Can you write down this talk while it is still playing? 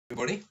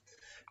Everybody.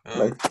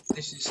 Hello.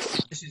 This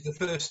is the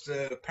first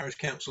parish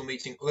council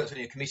meeting. Well, that's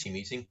only a committee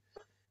meeting.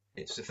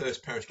 It's the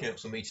first parish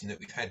council meeting that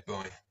we've had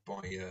by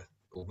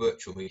or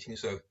virtual meeting,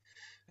 so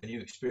a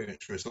new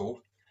experience for us all.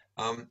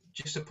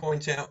 Just to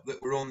point out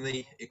that we're on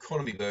the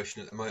economy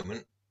version at the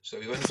moment, so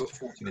we've only got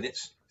 40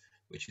 minutes,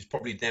 which is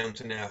probably down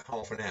to now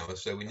half an hour.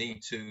 So we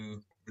need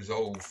to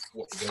resolve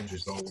what we're going to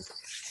resolve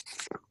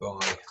by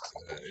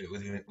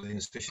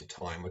within sufficient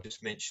time. I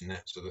just mentioned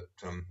that so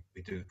that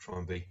we do try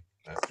and be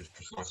as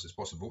precise as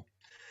possible.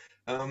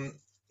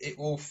 It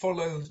will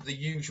follow the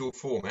usual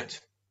format,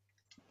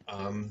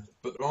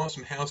 but there are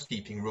some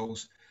housekeeping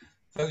rules.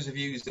 Those of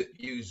you that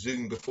used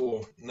Zoom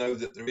before know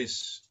that there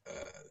is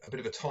a bit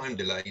of a time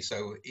delay,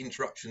 so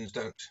interruptions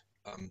don't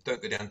go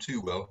down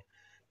too well.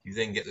 You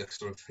then get the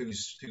sort of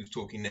who's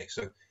talking next.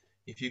 So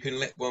if you can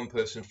let one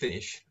person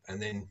finish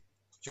and then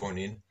join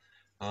in,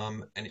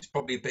 and it's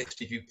probably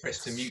best if you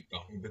press the mute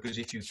button, because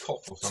if you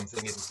cough or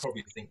something, it'll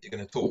probably think you're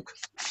going to talk.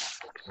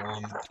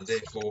 And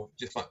therefore,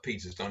 just like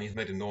Peter's done, he's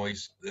made a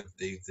noise.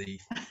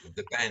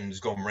 The band's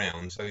gone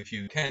round. So if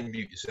you can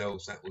mute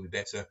yourselves, that will be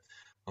better.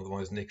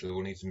 Otherwise, Nicola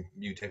will need to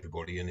mute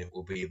everybody, and it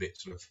will be a bit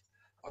sort of,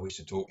 I wish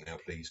to talk now,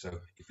 please. So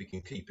if we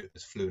can keep it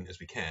as fluent as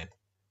we can.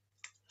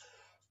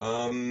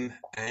 And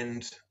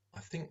I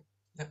think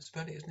that's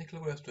about it. Is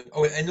Nicola what else doing?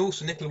 Oh, and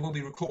also Nicola will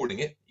be recording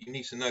it. You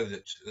need to know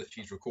that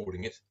she's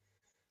recording it,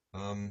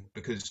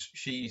 because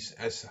she's,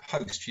 as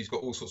host, she's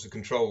got all sorts of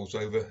controls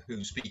over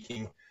who's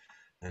speaking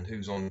and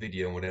who's on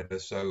video and whatever,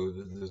 so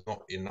there's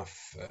not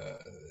enough,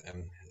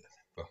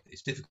 well,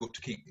 it's difficult to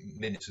keep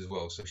minutes as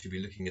well, so she'll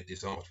be looking at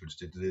this afterwards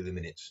to do the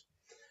minutes.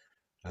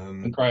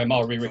 And Graham,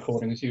 I'll be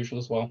recording as usual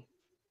as well.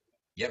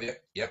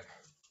 Yep.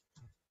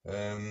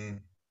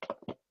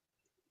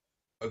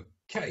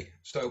 Okay,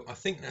 so I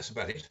think that's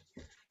about it.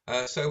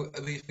 So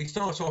we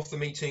start off the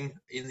meeting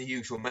in the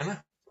usual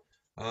manner.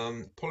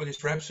 Apologies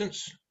for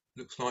absence.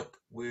 Looks like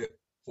we're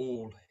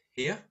all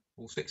here,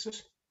 all six of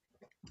us.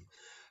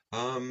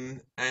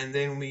 And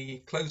then we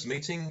close the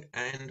meeting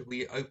and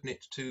we open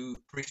it to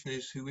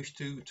parishioners who wish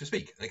to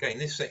speak. And again,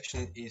 this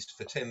section is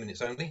for 10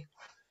 minutes only,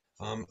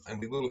 and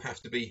we will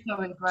have to be...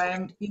 Sorry,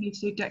 Graham, you need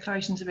to do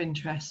declarations of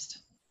interest.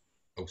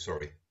 Oh,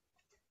 sorry.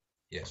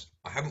 Yes,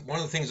 I haven't. One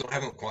of the things I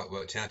haven't quite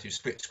worked out is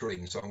split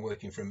screen, so I'm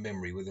working from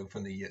memory with them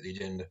from the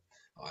agenda.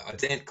 I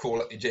daren't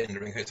call up the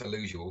agenda in case I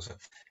lose you all, so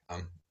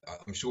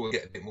I'm sure we'll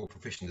get a bit more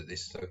proficient at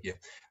this. So yeah,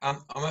 I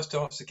must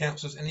ask the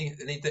councillors,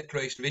 any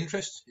declaration of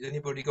interest? Has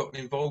anybody got an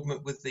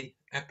involvement with the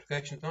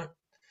application tonight?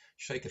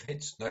 Shake of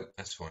heads? No,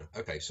 that's fine.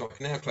 Okay, so I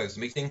can now close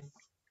the meeting.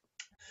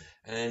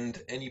 And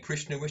any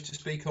parishioner wish to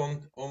speak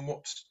on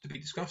what's to be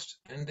discussed?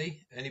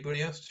 Andy?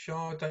 Anybody else?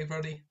 Shah? Dave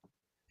Ruddy?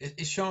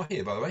 Is Shah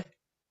here, by the way?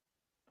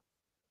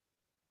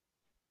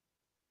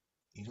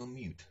 He's on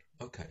mute.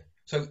 Okay.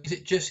 So is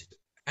it just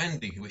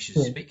Andy who wishes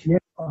to speak? Yeah,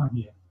 I'm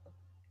here.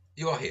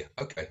 You are here.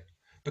 Okay.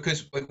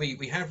 Because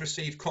we have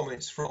received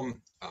comments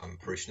from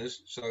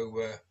parishioners,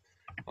 so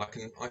I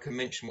can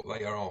mention what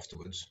they are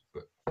afterwards.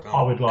 But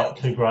I would like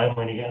to, Graham,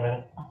 when you get a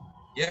minute.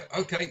 Yeah.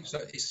 Okay. So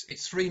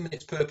it's 3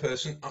 minutes per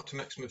person, up to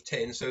maximum of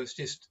 10. So it's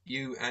just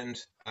you and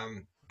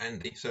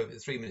Andy. So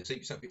 3 minutes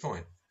each. That'd be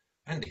fine.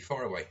 Andy,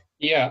 far away.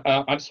 Yeah,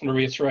 I just want to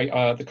reiterate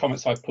the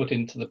comments I've put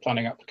into the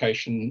planning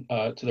application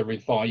to the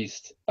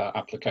revised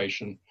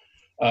application.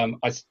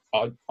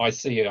 I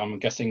see, I'm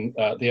guessing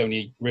the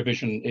only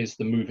revision is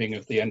the moving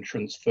of the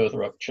entrance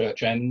further up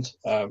Church End,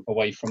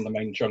 away from the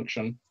main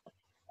junction,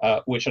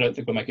 which I don't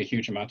think will make a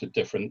huge amount of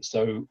difference.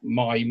 So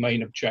my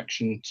main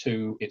objection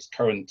to its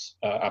current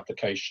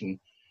application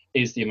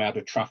is the amount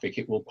of traffic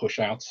it will push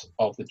out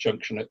of the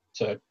junction at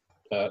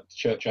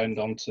Church End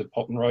onto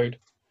Potton Road.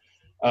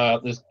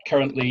 There's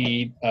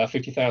currently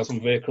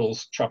 50,000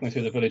 vehicles travelling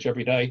through the village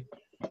every day.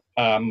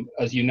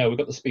 As you know, we've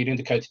got the speed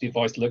indicator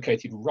device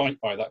located right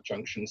by that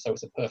junction, so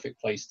it's a perfect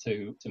place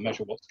to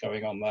measure what's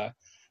going on there.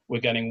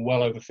 We're getting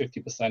well over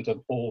 50%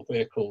 of all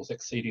vehicles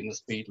exceeding the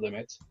speed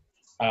limit,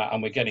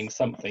 and we're getting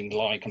something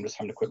like, I'm just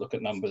having a quick look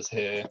at numbers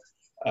here,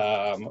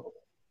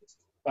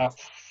 about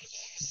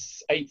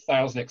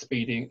 8,000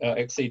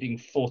 exceeding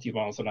 40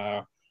 miles an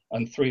hour,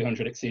 and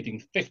 300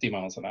 exceeding 50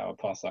 miles an hour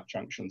past that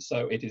junction.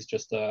 So it is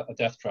just a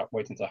death trap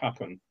waiting to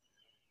happen.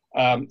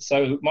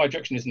 So my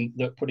objection isn't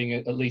that putting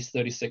at least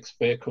 36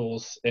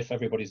 vehicles, if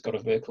everybody's got a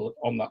vehicle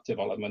on that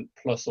development,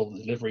 plus all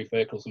the delivery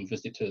vehicles and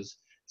visitors,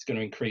 is going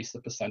to increase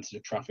the percentage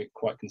of traffic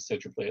quite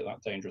considerably at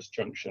that dangerous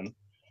junction.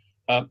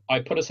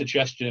 I put a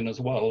suggestion in as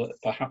well, that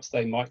perhaps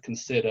they might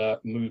consider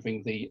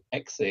moving the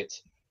exit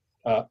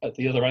at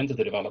the other end of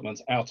the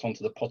development out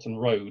onto the Potton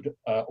Road,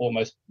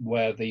 almost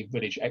where the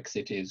village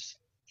exit is,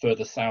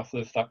 further south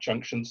of that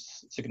junction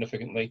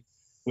significantly,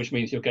 which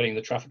means you're getting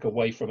the traffic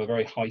away from a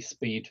very high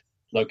speed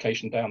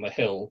location down the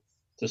hill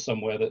to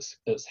somewhere that's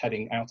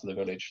heading out of the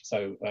village.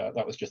 So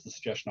that was just the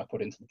suggestion I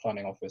put into the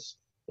planning office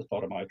as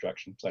part of my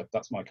objection. So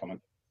that's my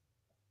comment.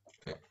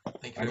 Okay,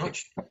 thank you very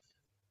much.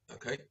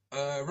 Okay,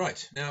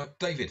 right, now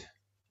David.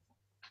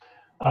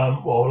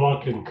 Well,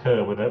 I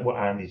concur with what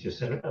Andy just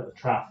said about the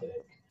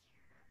traffic.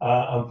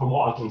 And from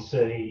what I can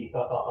see,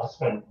 I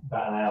spent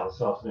about an hour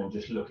this afternoon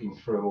just looking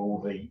through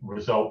all the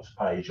results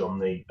page on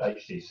the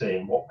HTC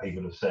and what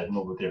people have said and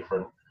all the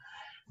different.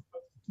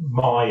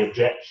 My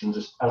objections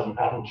just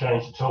haven't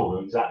changed at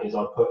all, exactly as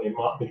I put him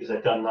up, because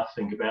they've done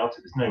nothing about it.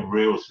 There's no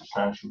real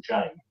substantial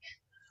change.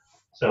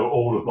 So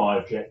all of my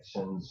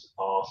objections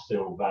are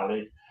still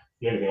valid.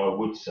 The only thing I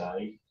would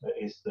say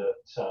is that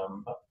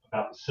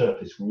about the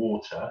surface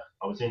water,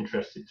 I was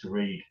interested to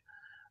read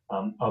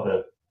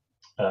other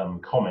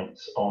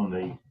comments on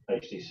the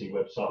HTC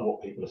website,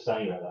 what people are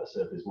saying about that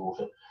surface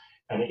water,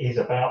 and it is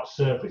about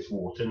surface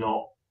water,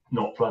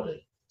 not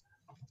flooding.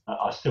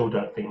 I still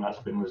don't think that's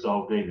been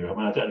resolved either. I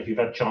mean, I don't know if you've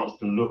had a chance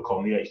to look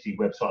on the HTC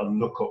website and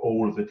look at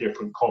all of the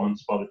different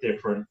comments by the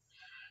different,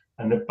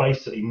 and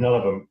basically none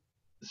of them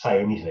say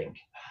anything.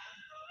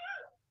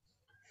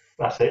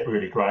 That's it,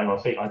 really, Graham.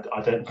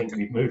 I don't think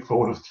we've moved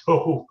forward at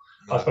all.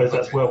 No, I suppose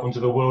that's welcome to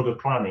the world of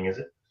planning, is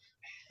it?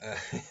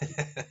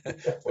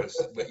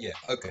 But yeah,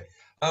 okay.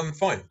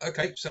 Fine.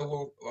 Okay,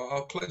 so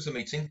I'll close the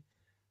meeting,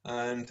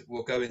 and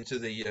we'll go into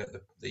the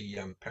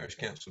parish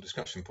council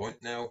discussion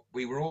point. Now,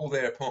 we were all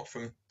there apart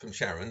from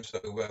Sharon. So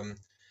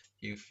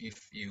you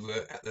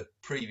were at the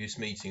previous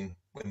meeting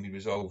when we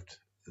resolved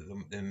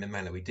in the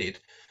manner we did.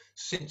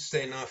 Since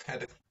then, I've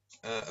had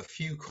a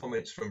few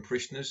comments from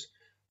parishioners.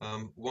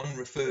 One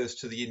refers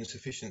to the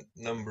insufficient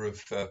number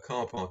of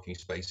car parking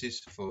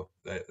spaces for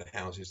the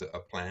houses that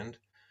are planned,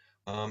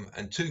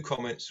 and two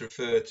comments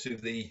refer to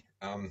the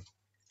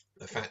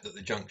fact that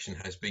the junction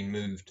has been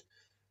moved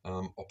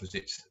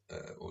opposite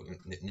or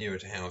nearer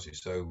to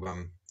houses. So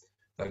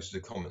those are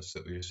the comments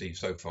that we received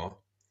so far.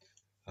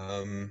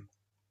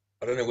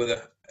 I don't know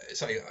whether,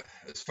 say,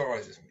 as far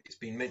as it's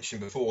been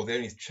mentioned before, the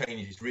only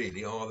changes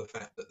really are the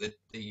fact that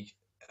the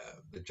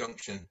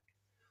junction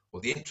or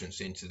the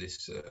entrance into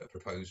this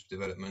proposed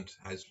development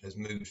has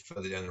moved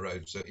further down the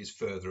road, so it is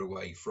further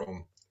away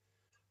from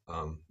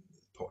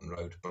Potton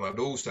Road. But I'd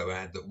also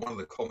add that one of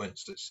the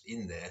comments that's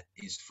in there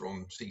is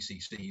from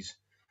CCC's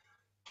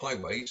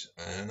highways,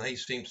 and they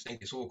seem to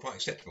think it's all quite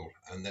acceptable,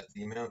 and that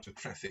the amount of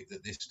traffic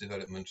that this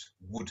development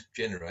would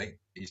generate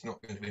is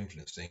not going to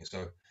influence things.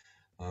 So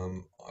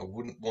I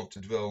wouldn't want to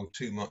dwell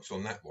too much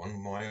on that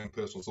one. My own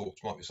personal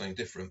thoughts might be something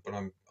different, but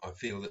I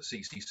feel that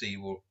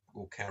CCC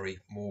will carry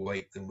more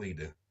weight than we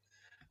do.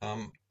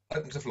 Open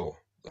to the floor,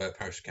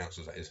 parish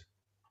councillors, that is.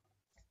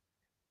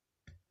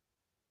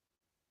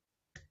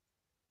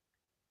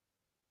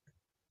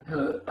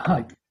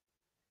 Hi,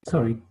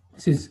 sorry,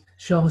 this is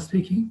Shah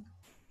speaking.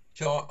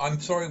 Shah, I'm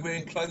sorry, we're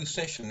in closed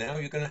session now.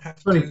 You're going to have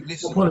Sorry, to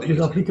listen. Apologies,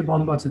 I'll click the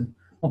wrong button.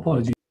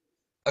 Apologies.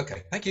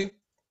 Okay, thank you.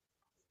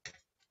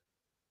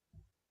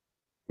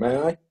 May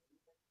I?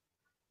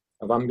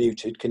 I've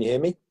unmuted. Can you hear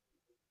me?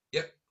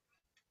 Yep.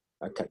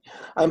 Okay.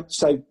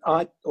 So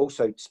I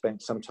also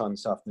spent some time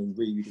this afternoon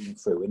reading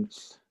through, and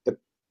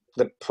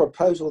the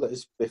proposal that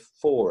is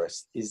before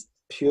us is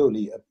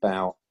purely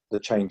about the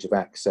change of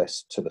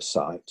access to the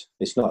site.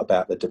 It's not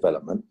about the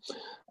development.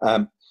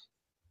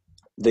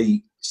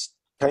 The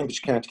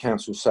Cambridge County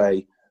Council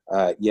say,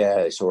 yeah,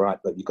 it's all right,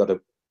 but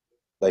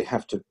they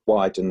have to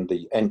widen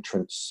the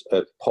entrance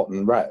of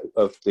Potton Road,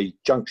 of the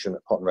junction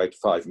at Potton Road,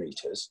 5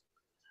 metres.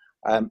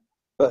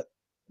 But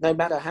no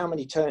matter how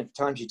many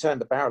times you turn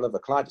the barrel of a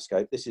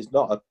kaleidoscope, this is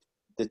not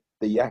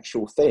the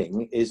actual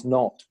thing is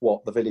not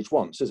what the village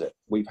wants, is it?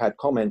 We've had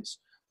comments,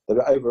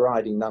 the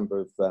overriding number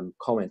of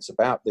comments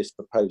about this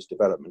proposed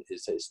development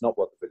is that it's not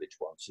what the village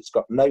wants. It's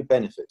got no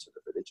benefit to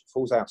the village. It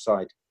falls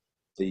outside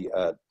the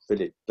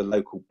village, the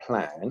local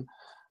plan.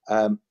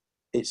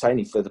 It's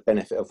only for the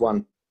benefit of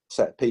one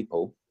set of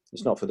people.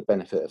 It's not for the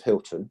benefit of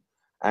Hilton.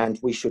 And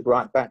we should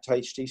write back to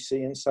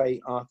HTC and say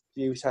our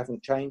views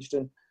haven't changed.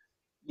 And,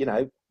 you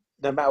know,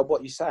 no matter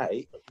what you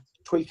say,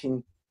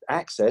 tweaking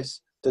access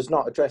does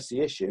not address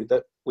the issue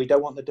that we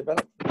don't want the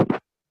development.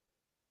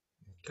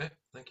 Okay,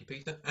 thank you,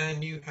 Peter.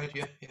 And you had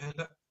your hand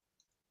up.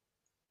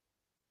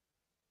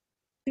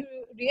 To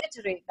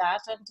reiterate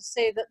that and to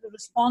say that the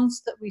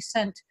response that we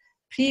sent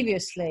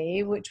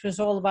previously, which was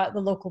all about the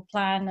local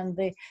plan and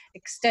the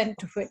extent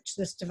to which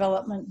this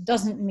development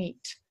doesn't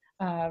meet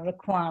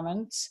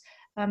requirements,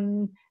 for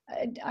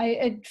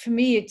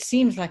me it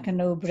seems like a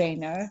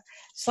no-brainer.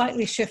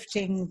 Slightly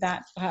shifting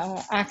that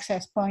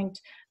access point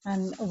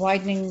and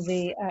widening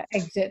the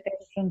exit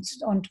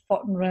entrance onto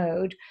Potton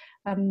Road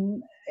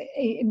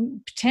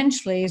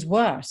potentially is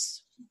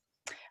worse.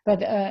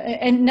 But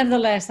and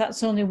nevertheless,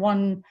 that's only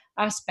one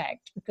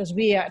aspect, because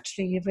we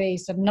actually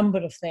raised a number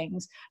of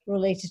things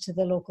related to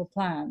the local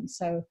plan,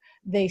 so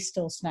they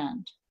still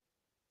stand.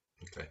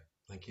 Okay,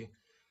 thank you.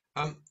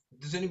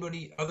 Does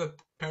anybody, other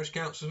parish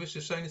councillors, wish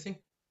to say anything?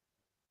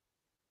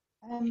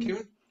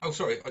 Kieran? Oh,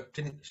 sorry, I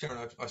didn't.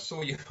 Sharon, I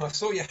saw you. I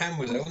saw your hand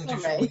was there. I wasn't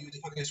too sure whether you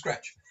were having a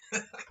scratch.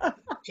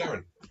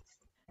 Sharon.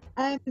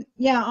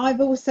 Yeah,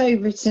 I've also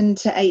written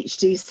to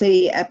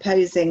HDC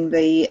opposing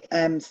the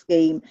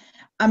scheme.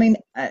 I mean,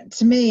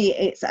 to me,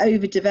 it's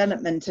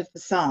overdevelopment of the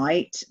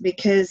site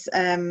because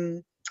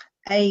the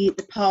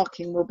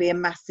parking will be a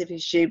massive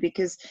issue,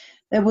 because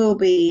there will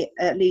be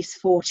at least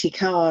 40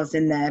 cars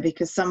in there,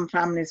 because some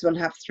families will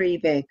have 3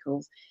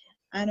 vehicles.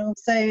 And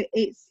also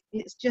it's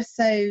just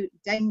so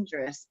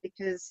dangerous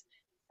because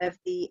of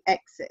the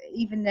exit.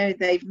 Even though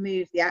they've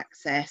moved the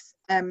access,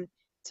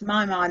 to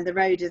my mind the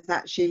road is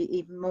actually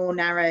even more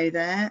narrow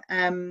there,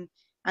 and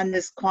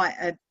there's quite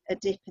a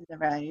dip in the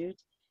road,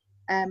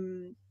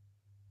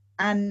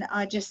 and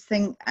I just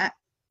think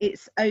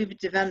it's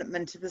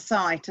overdevelopment of the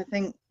site. I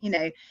think, you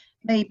know,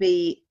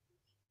 maybe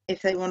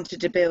if they wanted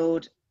to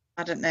build,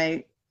 I don't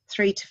know,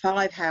 3 to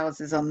 5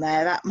 houses on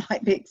there, that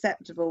might be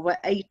acceptable, but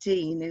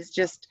 18 is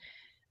just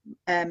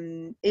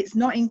it's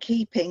not in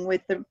keeping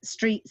with the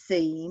street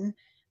scene,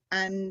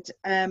 and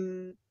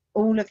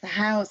all of the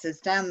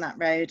houses down that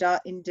road are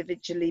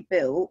individually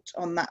built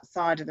on that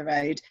side of the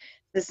road.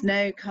 There's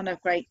no kind of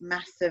great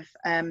massive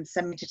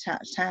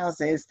semi-detached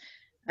houses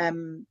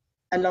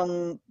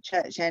along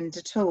Church End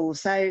at all.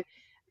 So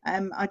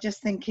I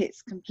just think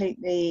it's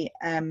completely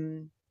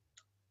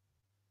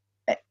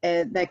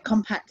they're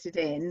compacted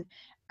in,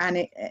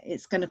 and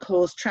it's going to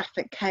cause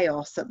traffic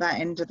chaos at that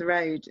end of the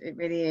road. It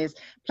really is.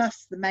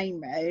 Plus the main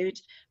road,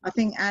 I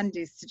think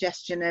Andy's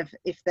suggestion of,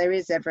 if there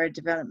is ever a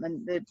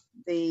development,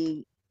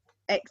 the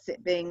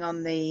exit being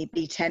on the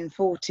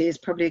B1040 is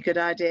probably a good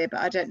idea,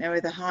 but I don't know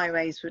whether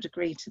highways would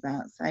agree to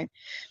that. So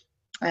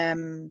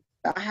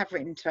but I have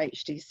written to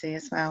HDC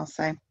as well,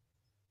 so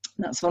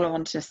that's all I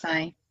wanted to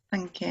say.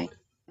 Thank you.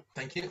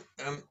 Thank you.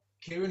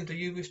 Kieran, do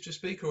you wish to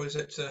speak, or is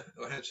it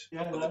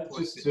yeah, no,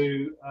 just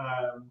to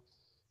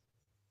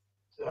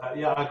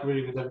yeah, I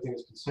agree with everything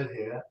that's been said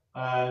here.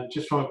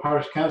 Just from a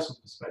parish council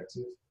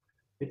perspective,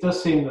 it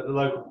does seem that the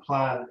local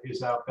plan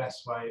is our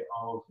best way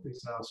of,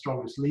 it's our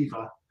strongest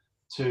lever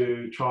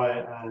to try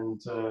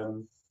and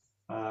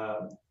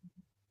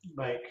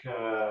make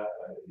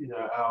you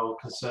know, our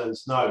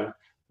concerns known.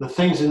 The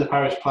things in the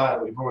parish plan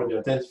that we've already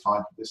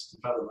identified for this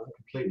development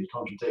completely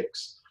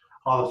contradicts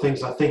are the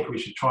things I think we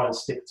should try and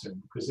stick to,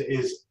 because it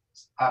is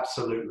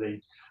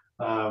absolutely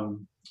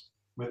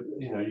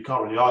you know, you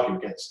can't really argue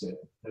against it.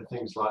 There are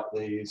things like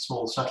the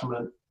small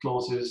settlement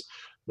clauses,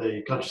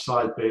 the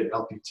countryside bit,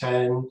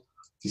 LP10,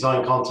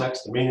 design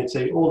context,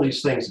 amenity, all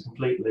these things are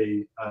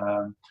completely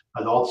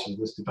at odds with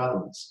this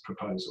development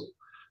proposal.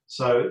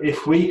 So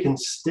if we can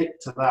stick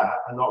to that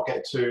and not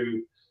get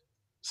too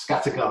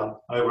scattergun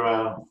over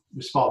our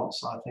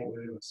response, I think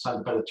we would stand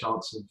a better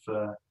chance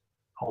of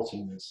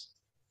halting this.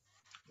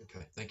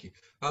 Okay, thank you.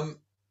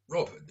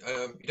 Rob,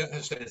 you don't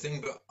have to say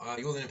anything, but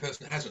you're the only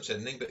person that hasn't said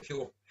anything, but if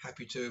you're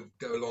happy to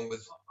go along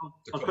with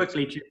I'll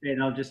quickly chip in.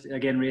 I'll just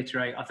again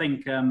reiterate, I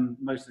think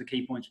most of the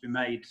key points have been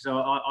made. So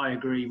I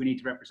agree, we need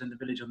to represent the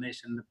village on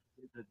this, and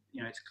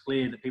you know, it's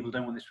clear that people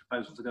don't want this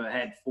proposal to go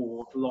ahead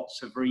for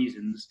lots of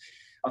reasons.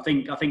 I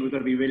think we've got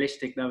to be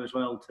realistic though as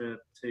well to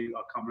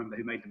I can't remember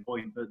who made the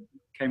point, but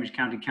Cambridge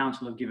County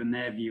Council have given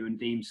their view and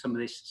deemed some of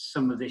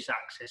this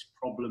access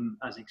problem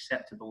as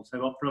acceptable.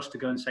 So up for us to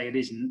go and say it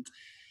isn't,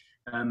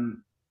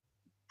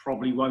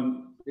 probably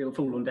won't, it'll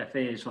fall on deaf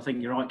ears. So I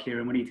think you're right,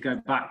 Kieran, we need to go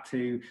back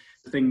to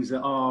the things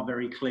that are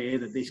very clear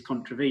that this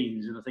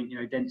contravenes, and I think, you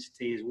know,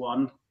 density is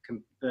one,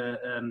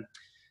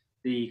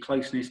 the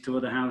closeness to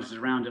other houses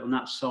around it on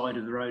that side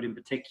of the road in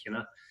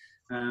particular.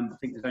 I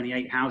think there's only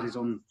 8 houses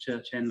on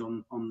Church End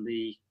on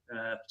the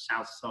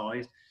south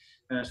side,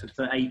 so to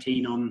put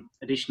 18 on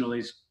additional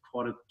is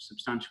quite a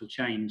substantial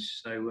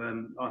change.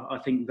 So I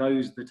think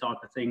those are the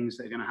type of things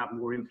that are going to have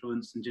more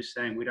influence than just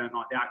saying we don't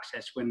like the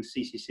access, when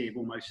CCC have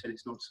almost said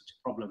it's not such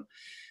a problem.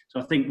 So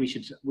I think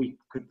we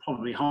could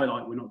probably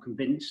highlight we're not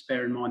convinced,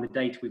 bear in mind the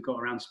data we've got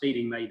around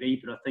speeding maybe,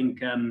 but I think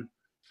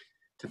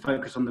to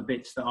focus on the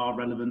bits that are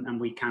relevant and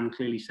we can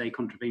clearly say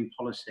contravene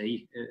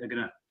policy are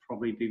going to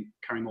probably be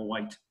carrying more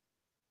weight.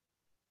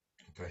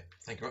 Okay,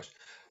 thank you very much.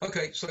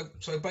 Okay,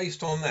 so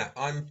based on that,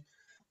 I'm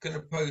going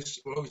to propose,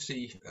 well,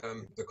 obviously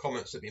the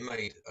comments that we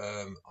made,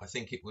 I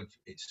think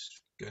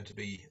it's going to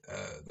be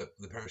that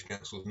the parish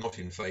council is not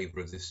in favour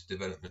of this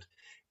development.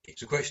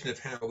 It's a question of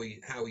how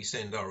we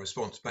send our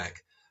response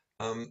back.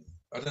 I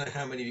don't know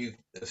how many of you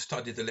have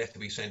studied the letter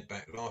we sent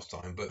back last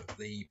time, but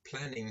the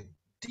planning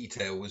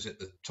detail was at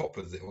the top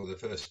of the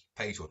first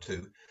page or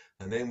two,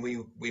 and then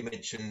we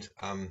mentioned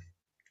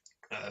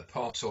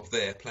parts of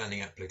their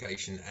planning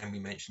application, and we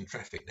mentioned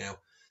traffic. Now,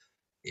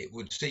 it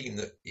would seem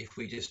that if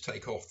we just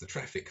take off the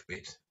traffic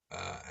bit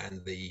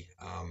and the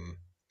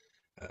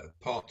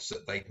parts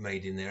that they've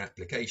made in their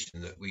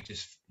application, that we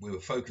were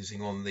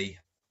focusing on the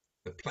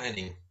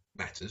planning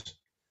matters,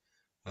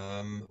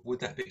 would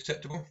that be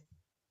acceptable?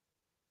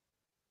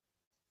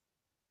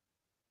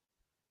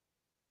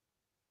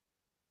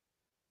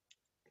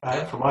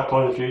 From my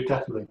point of view,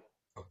 definitely.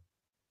 Oh,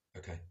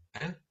 okay.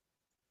 Anne?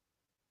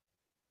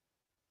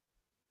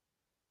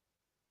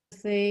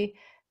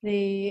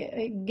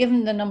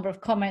 Given the number of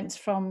comments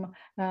from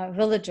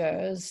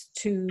villagers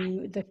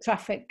to the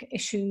traffic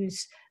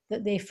issues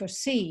that they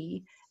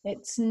foresee,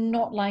 it's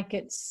not like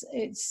it's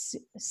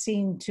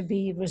seen to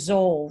be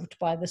resolved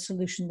by the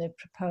solution they've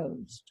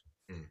proposed.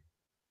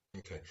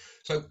 Okay,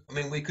 so I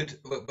mean, we could.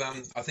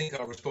 I think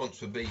our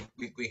response would be,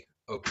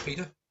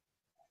 Peter.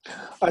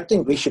 I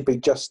think we should be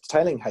just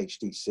telling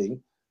HDC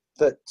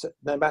that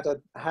no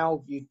matter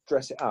how you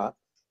dress it up,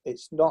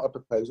 it's not a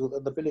proposal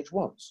that the village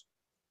wants.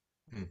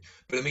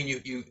 But I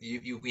mean,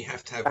 we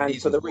have to have and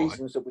reasons for the why.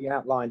 reasons that we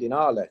outlined in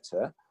our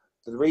letter,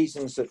 the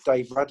reasons that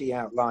Dave Ruddy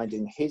outlined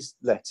in his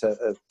letter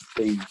of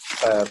the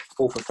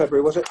 4th of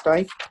February, was it,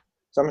 Dave?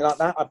 Something like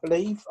that, I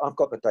believe. I've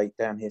got the date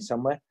down here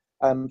somewhere.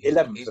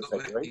 11th of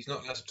February. He's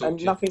not allowed to talk and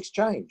to nothing's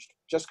changed.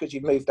 Just because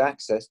you've moved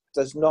access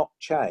does not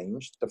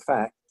change the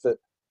fact that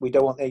we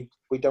don't want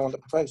the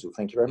proposal.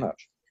 Thank you very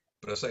much.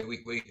 But I say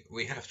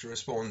we have to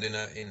respond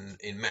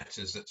in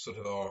matters that sort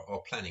of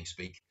are planning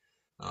speak.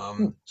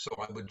 So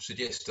I would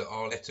suggest that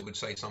our letter would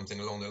say something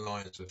along the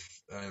lines of,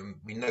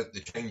 we note the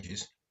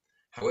changes,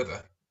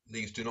 however,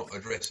 these do not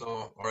address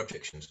our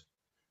objections.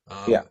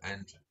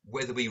 And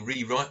whether we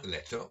rewrite the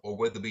letter or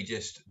whether we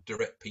just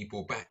direct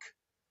people back,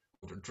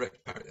 or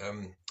direct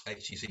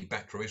HTC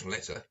back to original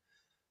letter,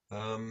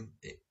 I'm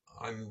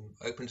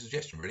open to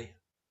suggestion really,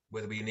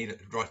 whether we need to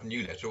write a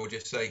new letter or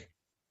just say,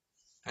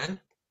 Anne?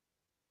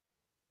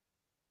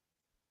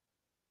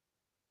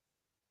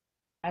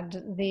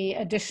 Add the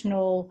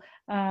additional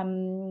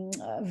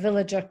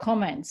villager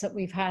comments that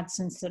we've had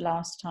since the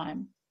last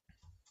time.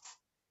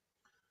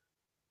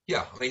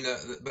 Yeah, I mean,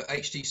 but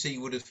HTC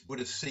would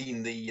have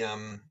seen the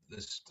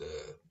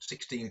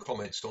 16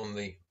 comments on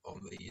the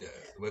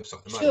website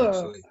at the moment,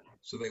 Sure.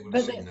 so they would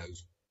have seen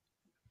those.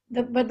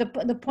 But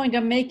the point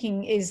I'm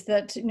making is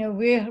that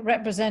we're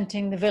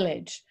representing the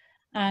village,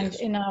 and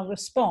in our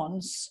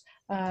response,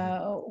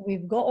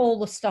 we've got all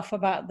the stuff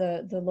about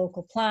the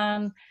local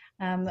plan.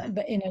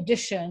 But in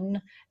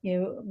addition,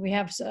 we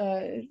have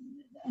a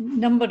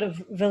number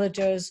of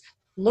villagers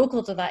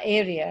local to that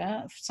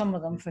area, some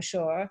of them for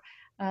sure,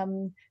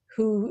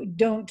 who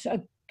don't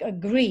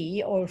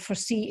agree or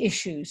foresee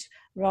issues,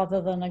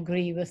 rather than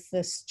agree with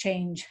this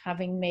change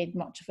having made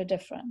much of a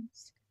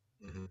difference.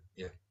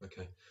 Yeah.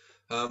 Okay.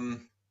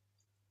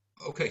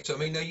 Okay. So I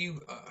mean,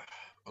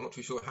 I'm not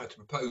too sure how to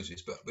propose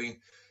this, but I mean,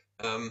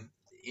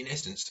 in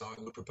essence,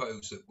 I would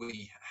propose that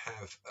we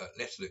have a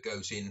letter that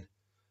goes in,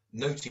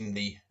 noting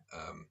the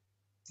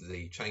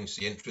change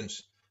to the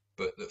entrance,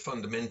 but that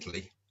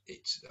fundamentally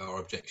our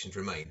objections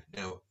remain.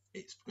 Now,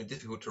 it's been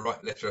difficult to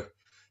write a letter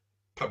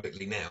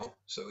publicly now,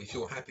 so if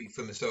you're happy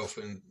for myself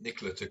and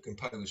Nicola to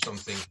compose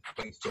something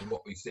based on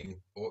what we've seen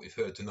or what we've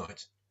heard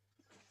tonight.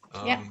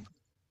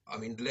 I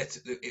mean, the letter,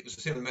 it was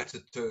a similar matter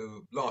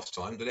to last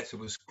time. The letter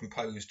was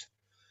composed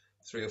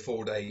 3 or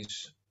 4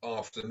 days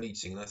after the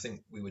meeting, and I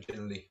think we were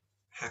generally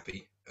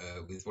happy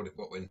with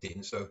what went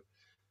in. So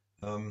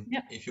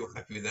if you're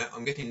happy with that,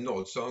 I'm getting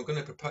nods, so I'm going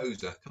to propose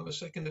that. Can I have a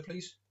seconder,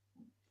 please?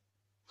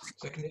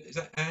 Second, is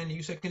that Anne?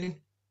 You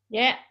seconding?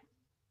 Yeah.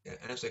 Yeah,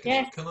 Anne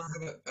seconding. Yes. Can I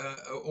have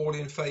a all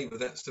in favour?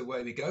 That's the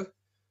way we go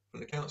from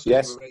the council.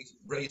 Yes.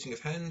 Raising of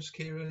hands,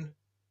 Kieran.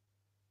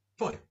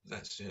 Fine,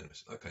 that's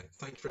unanimous. Okay,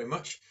 thank you very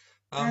much.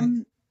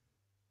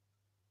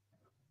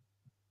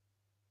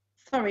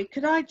 Sorry,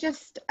 could I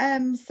just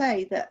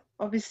say that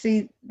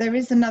obviously there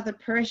is another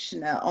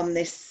parishioner on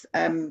this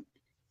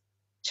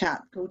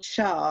chat called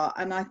Shah,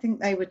 and I think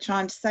they were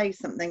trying to say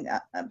something,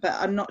 but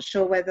I'm not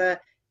sure whether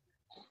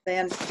they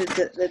understood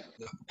that the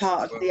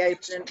part of the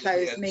open and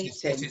closed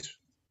meeting.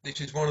 This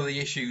is one of the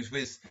issues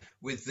with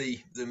the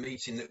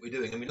meeting that we're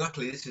doing. I mean,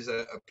 luckily this is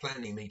a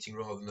planning meeting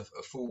rather than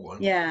a full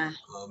one. Yeah.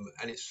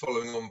 And it's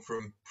following on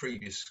from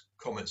previous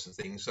comments and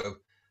things. So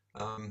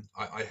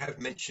I have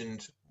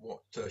mentioned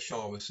what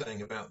Shah was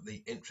saying about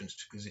the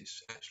entrance, because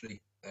it's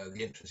actually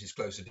the entrance is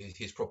closer to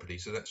his property.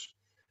 So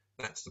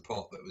that's the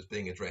part that was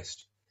being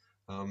addressed.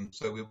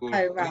 So we will.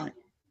 Oh, right.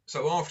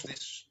 So after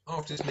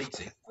this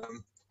meeting,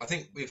 I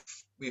think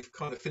we've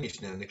kind of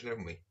finished now, Nicola,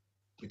 haven't we?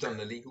 We've done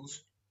the legals.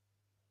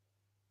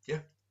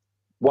 Yeah.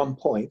 One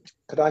point,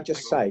 could I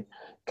just say,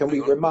 can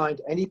we remind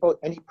any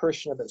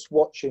parishioner that's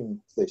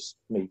watching this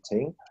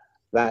meeting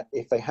that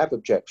if they have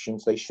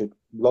objections, they should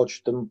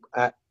lodge them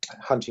at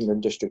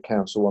Huntingdon District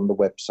Council on the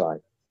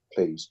website,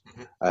 please.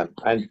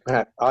 And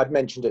perhaps I've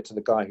mentioned it to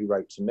the guy who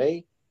wrote to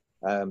me,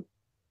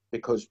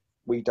 because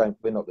we're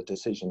not the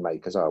decision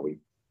makers, are we?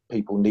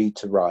 People need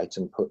to write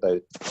and put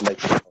those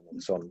legal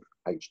comments on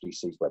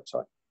HDC's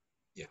website.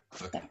 Yeah.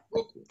 Okay.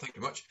 Well, thank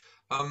you very much.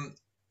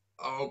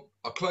 I'll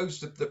close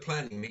the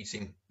planning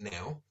meeting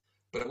now,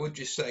 but I would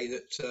just say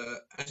that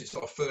as it's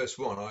our first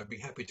one, I'd be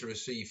happy to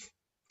receive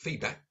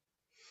feedback,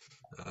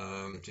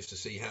 just to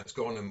see how it's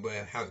gone and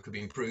how it could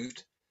be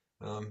improved.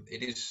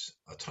 It is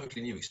a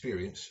totally new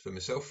experience for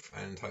myself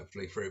and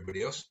hopefully for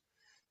everybody else.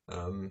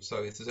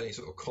 So if there's any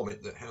sort of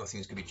comment that how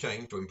things can be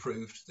changed or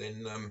improved,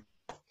 then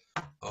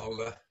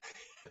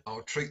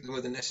I'll treat them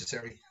with the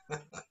necessary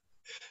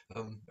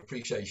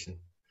appreciation.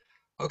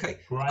 Okay.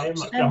 Graham,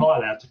 am I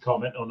allowed to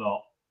comment or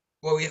not?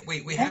 Well,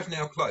 we have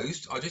now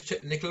closed. I'll just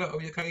check, Nicola, are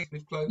we okay?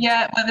 We've closed?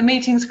 Yeah, well, the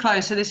meeting's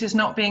closed, so this is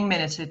not being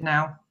minuted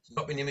now. It's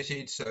not been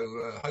minuted, so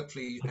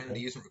hopefully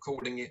Andy isn't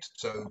recording it,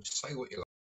 so say what you like.